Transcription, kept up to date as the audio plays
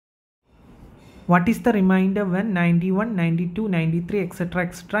What is the remainder when 91, 92, 93,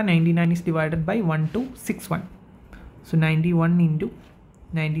 etc., 99 is divided by 1261? So 91 into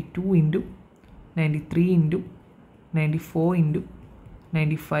 92 into 93 into 94 into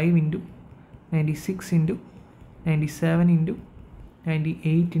 95 into 96 into 97 into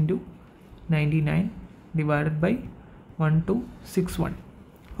 98 into 99 divided by 1261.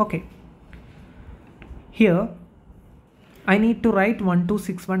 Okay, here I need to write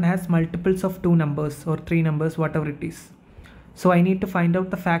 1261 has multiples of 2 numbers or 3 numbers, whatever it is. So I need to find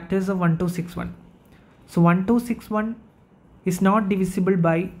out the factors of 1261. So 1261 is not divisible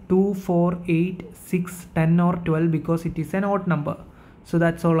by 2, 4, 8, 6, 10 or 12 because it is an odd number. So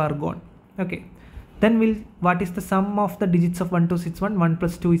that's all are gone. Okay. Then what is the sum of the digits of 1261? 1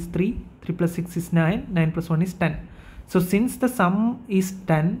 plus 2 is 3, 3 plus 6 is 9, 9 plus 1 is 10. So since the sum is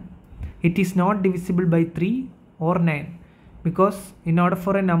 10, it is not divisible by 3 or 9. Because in order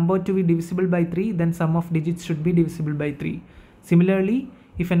for a number to be divisible by 3, then sum of digits should be divisible by 3. Similarly,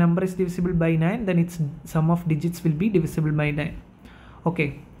 if a number is divisible by 9, then its sum of digits will be divisible by 9.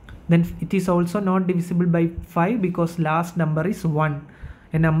 Okay, then it is also not divisible by 5 because last number is 1.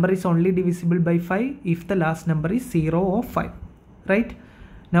 A number is only divisible by 5 if the last number is 0 or 5. Right?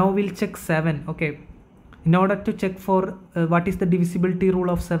 Now we'll check 7. Okay, in order to check for what is the divisibility rule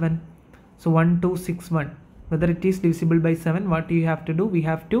of 7? So 1261. Whether it is divisible by 7, what you have to do? We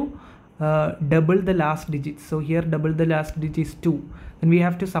have to double the last digits. So here double the last digit is 2. Then we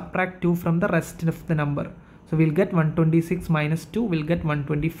have to subtract 2 from the rest of the number. So we'll get 126 minus 2, we'll get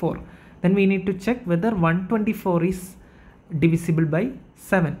 124. Then we need to check whether 124 is divisible by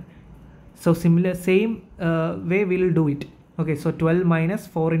 7. So same way we'll do it. Okay, so 12 minus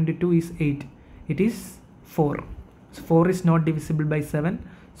 4 into 2 is 8. It is 4. So 4 is not divisible by 7.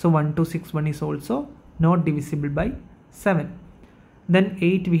 So 1261 is also not divisible by 7. Then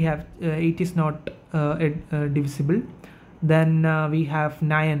 8 we have 8 is not divisible. Then we have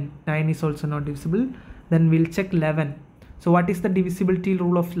 9. 9 is also not divisible. Then we'll check 11. So what is the divisibility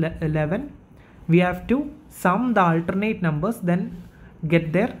rule of 11? We have to sum the alternate numbers, then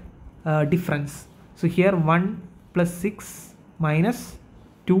get their difference. So here 1 plus 6 minus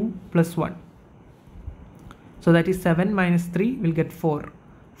 2 plus 1. So that is 7 minus 3 will get 4.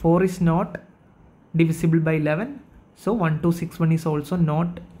 4 is not divisible by 11. So 1261 is also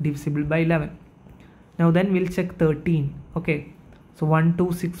not divisible by 11. Now then we'll check 13. Okay. So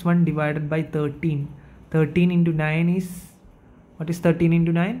 1261 divided by 13. 13 into 9 is, what is 13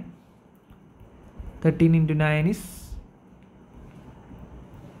 into 9? 13 into 9 is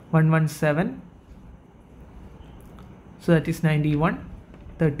 117. So that is 91.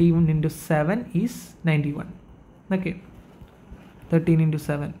 13 into 7 is 91. Okay. 13 into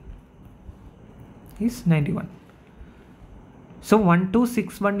 7 is 91. So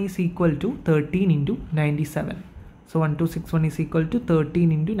 1261 is equal to 13 into 97. So 1261 is equal to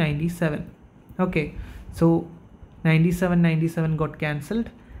 13 into 97. Okay. So 97 got cancelled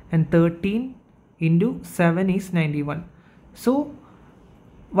and 13 into 7 is 91. So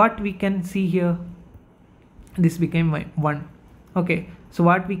what we can see here, this became 1. Okay, so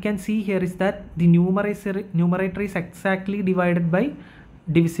what we can see here is that the numerator is exactly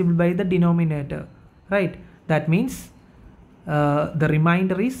divisible by the denominator, right? That means the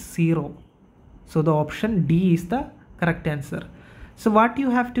remainder is 0. So the option D is the correct answer. So what you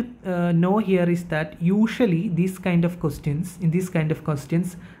have to know here is that usually in these kind of questions,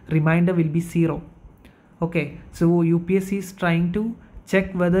 remainder will be 0. Okay, so UPSC is trying to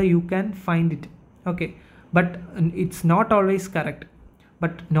check whether you can find it. Okay, but it's not always correct.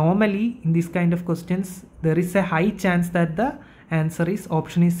 But normally in this kind of questions, there is a high chance that the answer is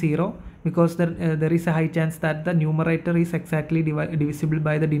option is 0, because there is a high chance that the numerator is exactly divisible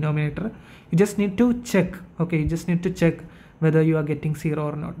by the denominator. You just need to check. Okay, you just need to check whether you are getting 0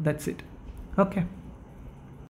 or not. That's it. Okay.